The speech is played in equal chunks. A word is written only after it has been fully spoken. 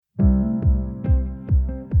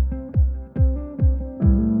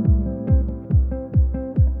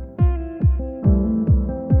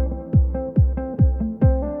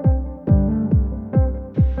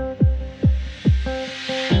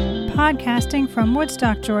Podcasting from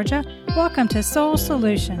Woodstock, Georgia, welcome to Soul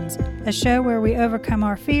Solutions, a show where we overcome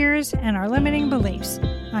our fears and our limiting beliefs.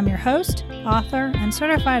 I'm your host, author, and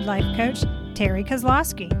certified life coach, Terry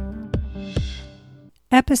Kozlowski.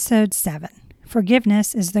 Episode 7.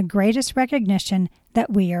 Forgiveness is the greatest recognition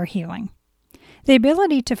that we are healing. The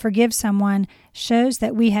ability to forgive someone shows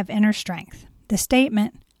that we have inner strength. The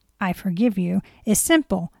statement, I forgive you, is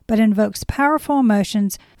simple but invokes powerful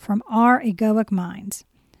emotions from our egoic minds.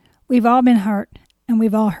 We've all been hurt and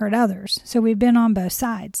we've all hurt others, so we've been on both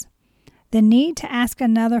sides. The need to ask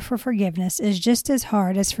another for forgiveness is just as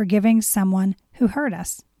hard as forgiving someone who hurt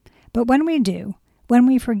us. But when we do, when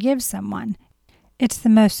we forgive someone, it's the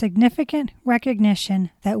most significant recognition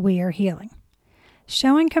that we are healing.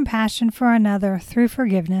 Showing compassion for another through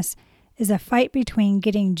forgiveness is a fight between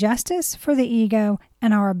getting justice for the ego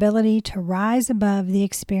and our ability to rise above the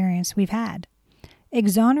experience we've had.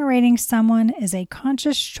 Exonerating someone is a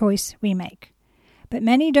conscious choice we make. But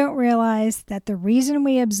many don't realize that the reason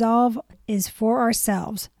we absolve is for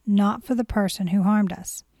ourselves, not for the person who harmed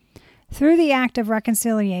us. Through the act of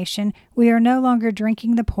reconciliation, we are no longer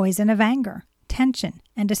drinking the poison of anger, tension,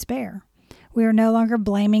 and despair. We are no longer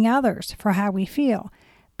blaming others for how we feel,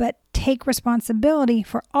 but take responsibility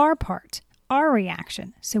for our part, our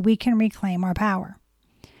reaction, so we can reclaim our power.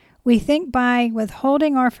 We think by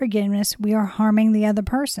withholding our forgiveness, we are harming the other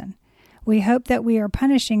person. We hope that we are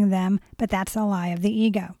punishing them, but that's a lie of the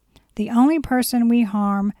ego. The only person we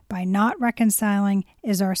harm by not reconciling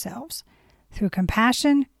is ourselves. Through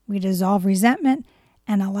compassion, we dissolve resentment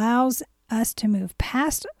and allows us to move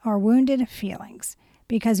past our wounded feelings.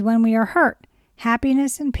 Because when we are hurt,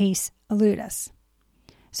 happiness and peace elude us.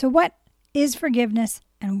 So what is forgiveness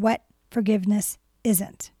and what forgiveness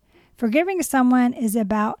isn't? Forgiving someone is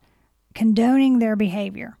about condoning their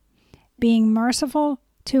behavior. Being merciful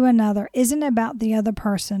to another isn't about the other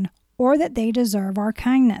person or that they deserve our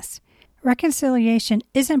kindness. Reconciliation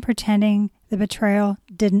isn't pretending the betrayal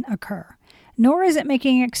didn't occur, nor is it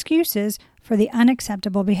making excuses for the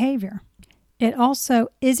unacceptable behavior. It also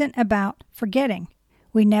isn't about forgetting.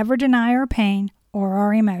 We never deny our pain or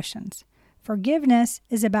our emotions. Forgiveness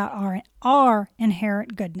is about our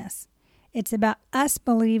inherent goodness. It's about us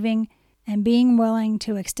believing and being willing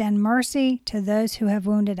to extend mercy to those who have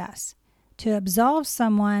wounded us. To absolve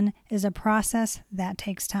someone is a process that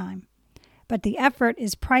takes time, but the effort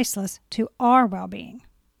is priceless to our well-being.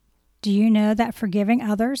 Do you know that forgiving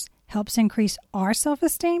others helps increase our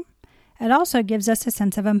self-esteem? It also gives us a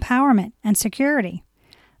sense of empowerment and security.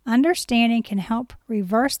 Understanding can help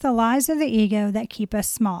reverse the lies of the ego that keep us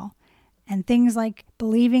small, and things like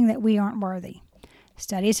believing that we aren't worthy.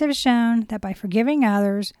 Studies have shown that by forgiving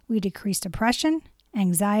others, we decrease depression,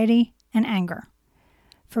 anxiety, and anger.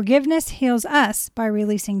 Forgiveness heals us by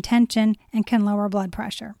releasing tension and can lower blood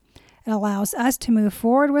pressure. It allows us to move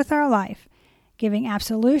forward with our life. Giving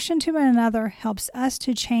absolution to another helps us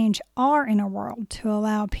to change our inner world to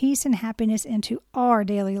allow peace and happiness into our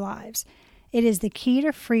daily lives. It is the key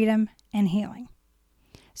to freedom and healing.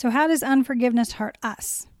 So how does unforgiveness hurt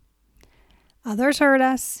us? Others hurt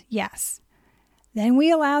us, yes. Then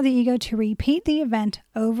we allow the ego to repeat the event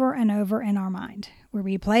over and over in our mind. We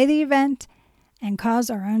replay the event and cause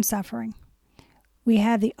our own suffering. We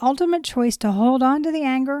have the ultimate choice to hold on to the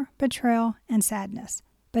anger, betrayal, and sadness.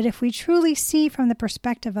 But if we truly see from the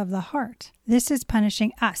perspective of the heart, this is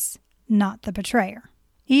punishing us, not the betrayer.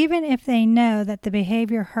 Even if they know that the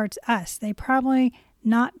behavior hurts us, they probably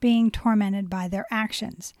not being tormented by their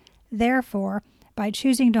actions. Therefore, by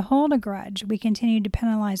choosing to hold a grudge, we continue to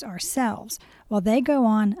penalize ourselves while they go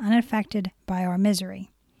on unaffected by our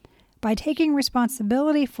misery. By taking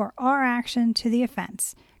responsibility for our action to the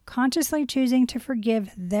offense, consciously choosing to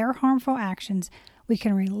forgive their harmful actions, we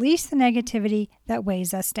can release the negativity that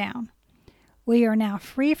weighs us down. We are now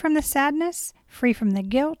free from the sadness, free from the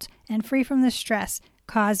guilt, and free from the stress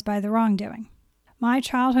caused by the wrongdoing. My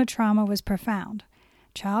childhood trauma was profound.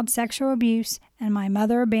 Child sexual abuse and my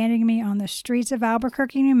mother abandoning me on the streets of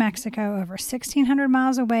Albuquerque, New Mexico, over 1,600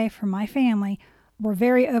 miles away from my family, were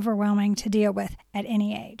very overwhelming to deal with at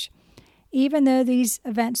any age. Even though these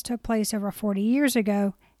events took place over 40 years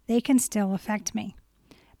ago, they can still affect me.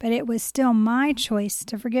 But it was still my choice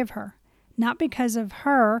to forgive her, not because of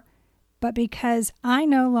her, but because I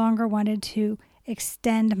no longer wanted to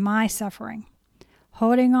extend my suffering.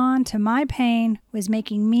 Holding on to my pain was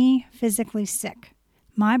making me physically sick.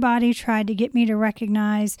 My body tried to get me to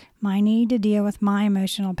recognize my need to deal with my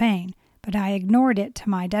emotional pain, but I ignored it to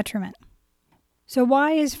my detriment. So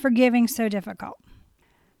why is forgiving so difficult?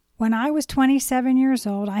 When I was 27 years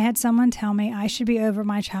old, I had someone tell me I should be over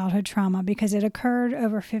my childhood trauma because it occurred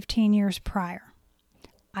over 15 years prior.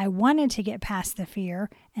 I wanted to get past the fear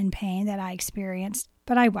and pain that I experienced,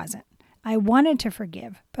 but I wasn't. I wanted to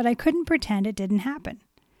forgive, but I couldn't pretend it didn't happen.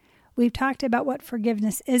 We've talked about what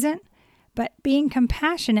forgiveness isn't, but being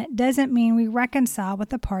compassionate doesn't mean we reconcile with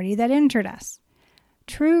the party that injured us.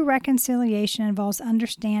 True reconciliation involves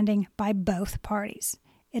understanding by both parties.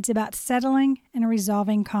 It's about settling and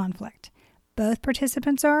resolving conflict. Both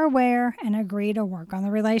participants are aware and agree to work on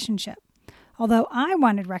the relationship. Although I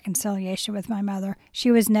wanted reconciliation with my mother,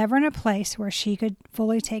 she was never in a place where she could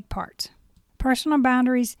fully take part. Personal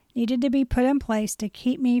boundaries needed to be put in place to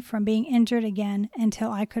keep me from being injured again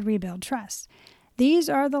until I could rebuild trust. These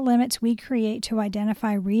are the limits we create to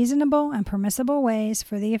identify reasonable and permissible ways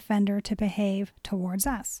for the offender to behave towards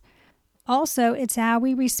us. Also, it's how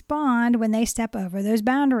we respond when they step over those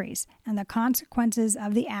boundaries and the consequences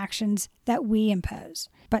of the actions that we impose.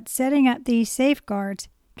 But setting up these safeguards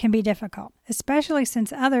can be difficult, especially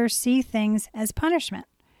since others see things as punishment.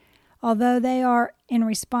 Although they are in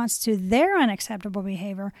response to their unacceptable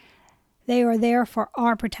behavior, they are there for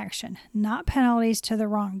our protection, not penalties to the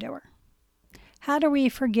wrongdoer. How do we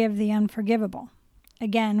forgive the unforgivable?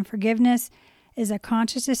 Again, forgiveness is a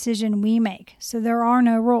conscious decision we make, so there are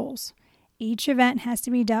no rules. Each event has to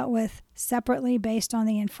be dealt with separately based on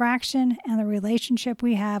the infraction and the relationship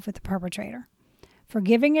we have with the perpetrator.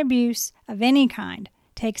 Forgiving abuse of any kind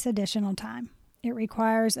takes additional time. It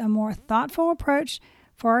requires a more thoughtful approach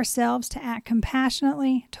for ourselves to act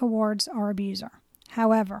compassionately towards our abuser.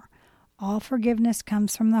 However, all forgiveness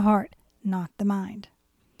comes from the heart, not the mind.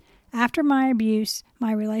 After my abuse,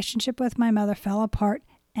 my relationship with my mother fell apart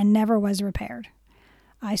and never was repaired.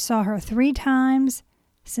 I saw her 3 times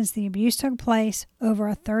since the abuse took place over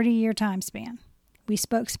a 30-year time span. We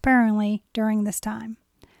spoke sparingly during this time.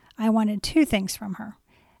 I wanted 2 things from her: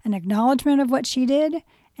 an acknowledgement of what she did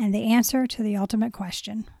and the answer to the ultimate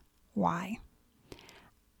question, why?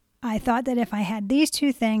 I thought that if I had these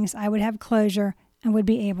 2 things, I would have closure and would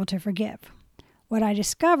be able to forgive. What I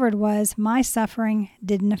discovered was my suffering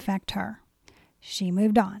didn't affect her. She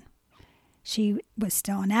moved on. She was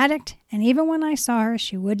still an addict, and even when I saw her,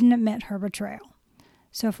 she wouldn't admit her betrayal.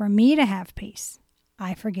 So for me to have peace,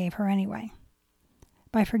 I forgave her anyway.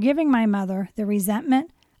 By forgiving my mother, the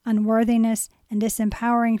resentment, unworthiness, and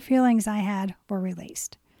disempowering feelings I had were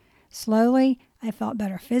released. Slowly, I felt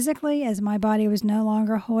better physically as my body was no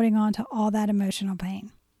longer holding on to all that emotional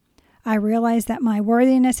pain. I realized that my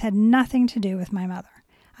worthiness had nothing to do with my mother.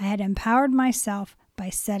 I had empowered myself by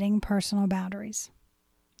setting personal boundaries.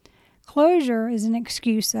 Closure is an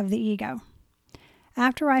excuse of the ego.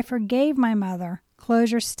 After I forgave my mother,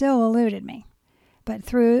 closure still eluded me. But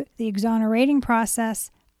through the exonerating process,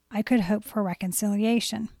 I could hope for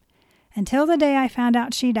reconciliation. Until the day I found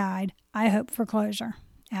out she died, I hoped for closure.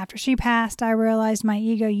 After she passed, I realized my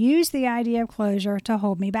ego used the idea of closure to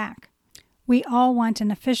hold me back. We all want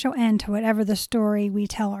an official end to whatever the story we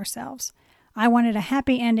tell ourselves. I wanted a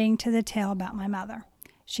happy ending to the tale about my mother.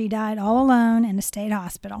 She died all alone in a state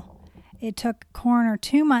hospital. It took coroner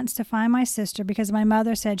 2 months to find my sister because my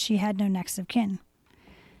mother said she had no next of kin.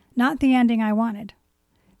 Not the ending I wanted.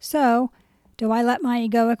 So, do I let my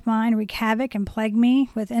egoic mind wreak havoc and plague me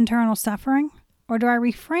with internal suffering? Or do I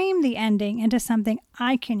reframe the ending into something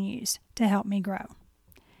I can use to help me grow?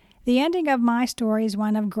 The ending of my story is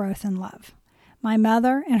one of growth and love. My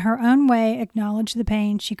mother, in her own way, acknowledged the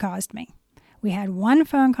pain she caused me. We had one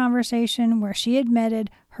phone conversation where she admitted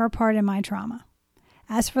her part in my trauma.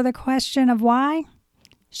 As for the question of why,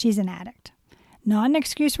 she's an addict. Not an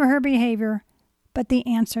excuse for her behavior, but the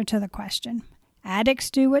answer to the question.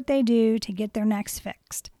 Addicts do what they do to get their necks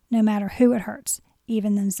fixed, no matter who it hurts,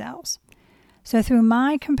 even themselves. So through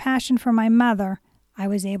my compassion for my mother, I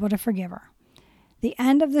was able to forgive her. The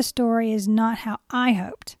end of the story is not how I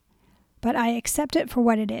hoped, but I accept it for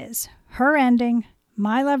what it is. Her ending,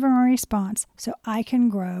 my loving response, so I can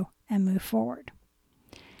grow and move forward.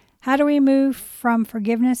 How do we move from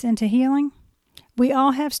forgiveness into healing? We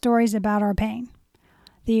all have stories about our pain.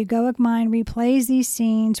 The egoic mind replays these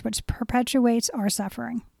scenes, which perpetuates our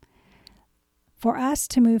suffering. For us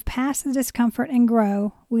to move past the discomfort and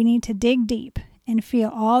grow, we need to dig deep and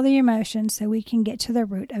feel all the emotions so we can get to the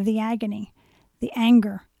root of the agony. The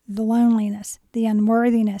anger, the loneliness, the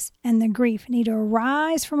unworthiness, and the grief need to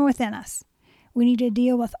arise from within us. We need to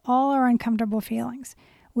deal with all our uncomfortable feelings.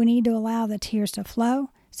 We need to allow the tears to flow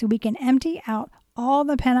so we can empty out all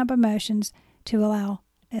the pent-up emotions to allow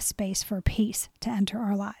a space for peace to enter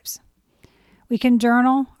our lives. We can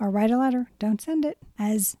journal or write a letter, don't send it,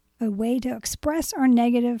 as a way to express our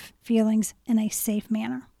negative feelings in a safe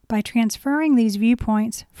manner. By transferring these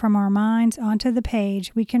viewpoints from our minds onto the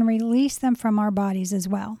page, we can release them from our bodies as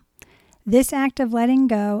well. This act of letting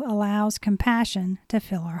go allows compassion to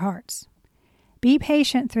fill our hearts. Be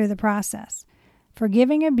patient through the process.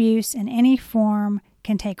 Forgiving abuse in any form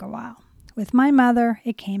can take a while. With my mother,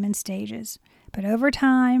 it came in stages. But over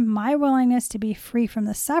time, my willingness to be free from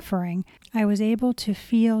the suffering, I was able to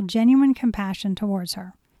feel genuine compassion towards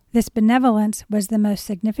her. This benevolence was the most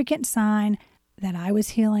significant sign that I was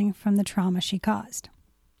healing from the trauma she caused.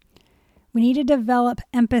 We need to develop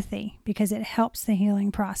empathy because it helps the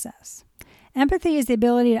healing process. Empathy is the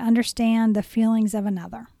ability to understand the feelings of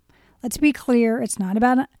another. Let's be clear, it's not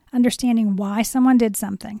about understanding why someone did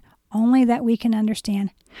something, only that we can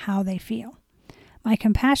understand how they feel. My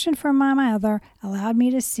compassion for my mother allowed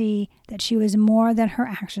me to see that she was more than her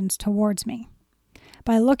actions towards me.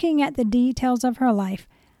 By looking at the details of her life,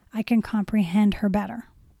 I can comprehend her better.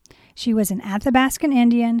 She was an Athabascan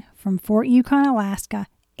Indian from Fort Yukon, Alaska,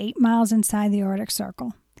 8 miles inside the Arctic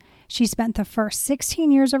Circle. She spent the first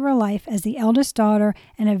 16 years of her life as the eldest daughter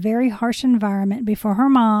in a very harsh environment before her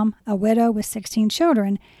mom, a widow with 16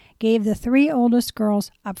 children, gave the 3 oldest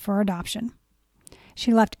girls up for adoption.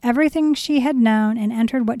 She left everything she had known and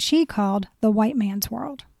entered what she called the white man's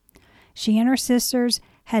world. She and her sisters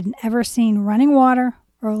hadn't ever seen running water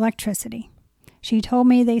or electricity. She told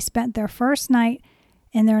me they spent their first night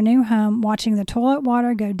in their new home watching the toilet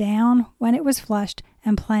water go down when it was flushed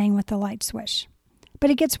and playing with the light switch. But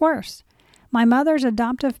it gets worse. My mother's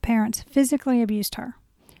adoptive parents physically abused her.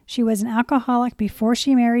 She was an alcoholic before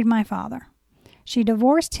she married my father. She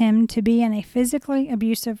divorced him to be in a physically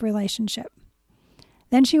abusive relationship.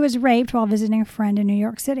 Then she was raped while visiting a friend in New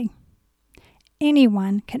York City.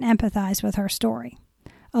 Anyone can empathize with her story.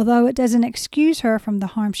 Although it doesn't excuse her from the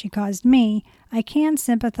harm she caused me, I can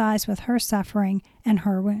sympathize with her suffering and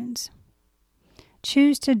her wounds.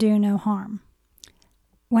 Choose to do no harm.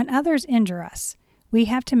 When others injure us, we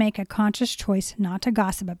have to make a conscious choice not to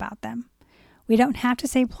gossip about them. We don't have to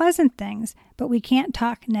say pleasant things, but we can't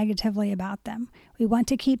talk negatively about them. We want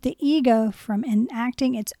to keep the ego from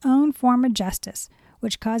enacting its own form of justice,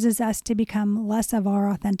 which causes us to become less of our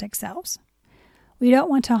authentic selves. We don't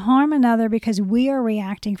want to harm another because we are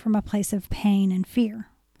reacting from a place of pain and fear.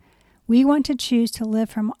 We want to choose to live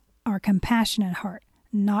from our compassionate heart,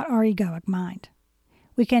 not our egoic mind.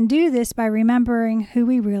 We can do this by remembering who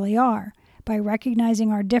we really are, by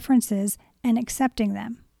recognizing our differences and accepting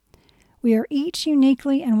them. We are each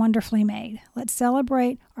uniquely and wonderfully made. Let's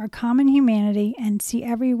celebrate our common humanity and see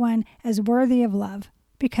everyone as worthy of love,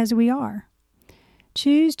 because we are.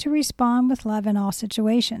 Choose to respond with love in all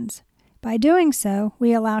situations. By doing so,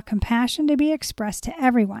 we allow compassion to be expressed to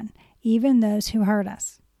everyone, even those who hurt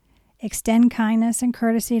us. Extend kindness and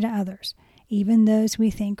courtesy to others, even those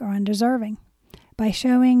we think are undeserving. By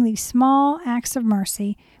showing these small acts of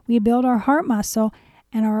mercy, we build our heart muscle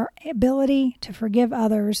and our ability to forgive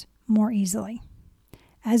others more easily.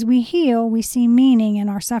 As we heal, we see meaning in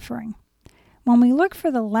our suffering. When we look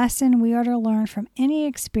for the lesson we are to learn from any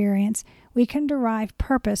experience, we can derive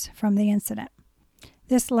purpose from the incident.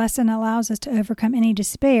 This lesson allows us to overcome any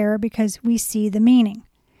despair because we see the meaning.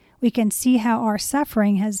 We can see how our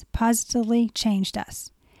suffering has positively changed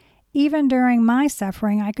us. Even during my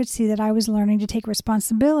suffering, I could see that I was learning to take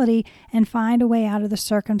responsibility and find a way out of the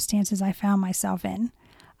circumstances I found myself in.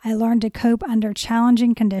 I learned to cope under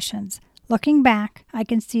challenging conditions. Looking back, I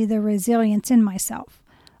can see the resilience in myself.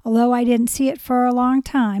 Although I didn't see it for a long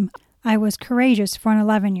time, I was courageous for an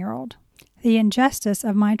 11-year-old. The injustice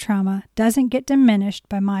of my trauma doesn't get diminished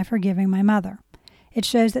by my forgiving my mother. It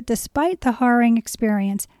shows that despite the harrowing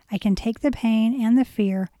experience, I can take the pain and the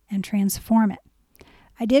fear and transform it.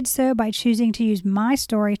 I did so by choosing to use my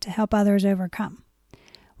story to help others overcome.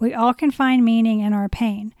 We all can find meaning in our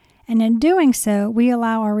pain, and in doing so, we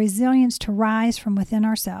allow our resilience to rise from within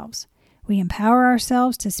ourselves. We empower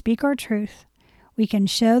ourselves to speak our truth. We can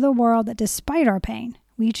show the world that despite our pain,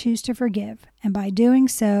 we choose to forgive, and by doing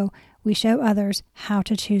so, we show others how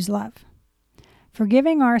to choose love.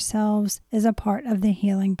 Forgiving ourselves is a part of the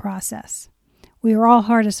healing process. We are all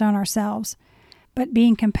hardest on ourselves, but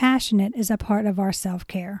being compassionate is a part of our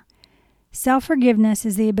self-care. Self-forgiveness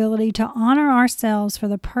is the ability to honor ourselves for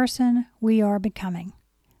the person we are becoming.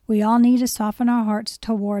 We all need to soften our hearts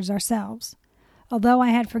towards ourselves. Although I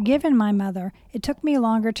had forgiven my mother, it took me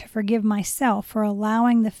longer to forgive myself for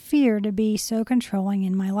allowing the fear to be so controlling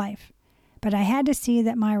in my life. But I had to see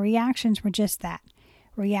that my reactions were just that,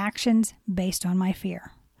 reactions based on my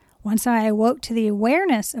fear. Once I awoke to the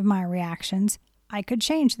awareness of my reactions, I could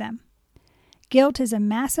change them. Guilt is a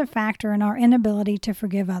massive factor in our inability to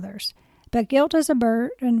forgive others, but guilt is a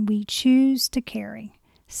burden we choose to carry.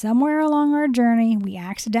 Somewhere along our journey, we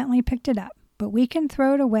accidentally picked it up, but we can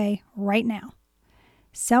throw it away right now.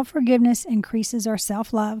 Self-forgiveness increases our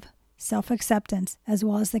self-love, self-acceptance, as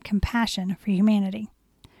well as the compassion for humanity.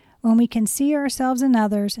 When we can see ourselves in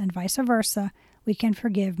others and vice versa, we can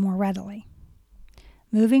forgive more readily.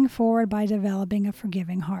 Moving forward by developing a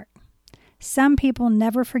forgiving heart. Some people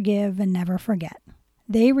never forgive and never forget.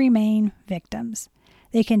 They remain victims.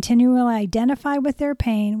 They continually identify with their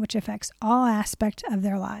pain, which affects all aspects of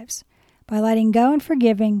their lives. By letting go and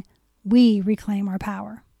forgiving, we reclaim our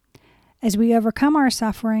power. As we overcome our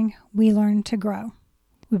suffering, we learn to grow.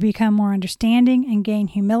 We become more understanding and gain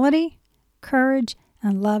humility, courage,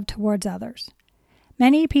 and love towards others.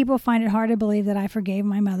 Many people find it hard to believe that I forgave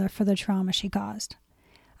my mother for the trauma she caused.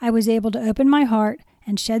 I was able to open my heart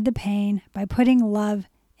and shed the pain by putting love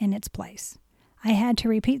in its place. I had to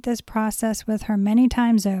repeat this process with her many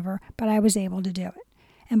times over, but I was able to do it.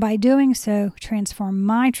 And by doing so, transform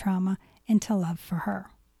my trauma into love for her.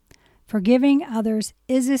 Forgiving others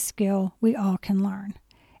is a skill we all can learn.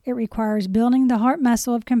 It requires building the heart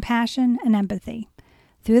muscle of compassion and empathy.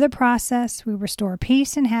 Through the process, we restore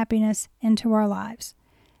peace and happiness into our lives.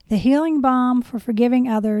 The healing balm for forgiving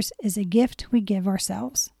others is a gift we give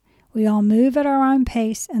ourselves. We all move at our own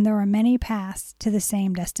pace, and there are many paths to the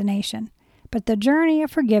same destination. But the journey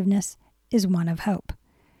of forgiveness is one of hope.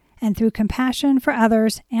 And through compassion for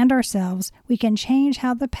others and ourselves, we can change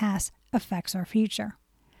how the past affects our future.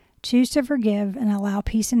 Choose to forgive and allow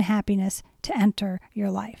peace and happiness to enter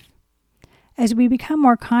your life. As we become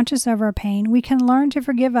more conscious of our pain, we can learn to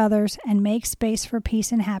forgive others and make space for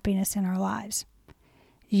peace and happiness in our lives.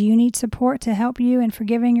 Do you need support to help you in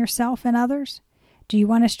forgiving yourself and others? Do you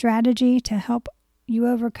want a strategy to help you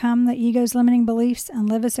overcome the ego's limiting beliefs and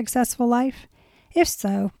live a successful life? If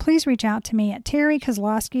so, please reach out to me at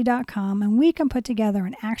TerryKozlowski.com and we can put together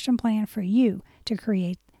an action plan for you to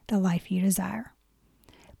create the life you desire.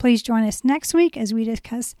 Please join us next week as we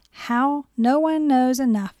discuss how no one knows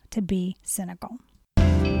enough to be cynical.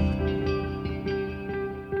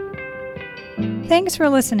 Thanks for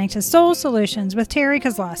listening to Soul Solutions with Terry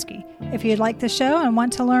Kozlowski. If you'd like the show and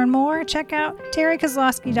want to learn more, check out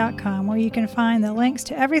TerryKozlowski.com where you can find the links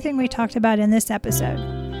to everything we talked about in this episode.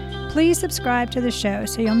 Please subscribe to the show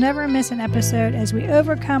so you'll never miss an episode as we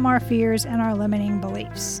overcome our fears and our limiting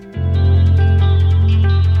beliefs.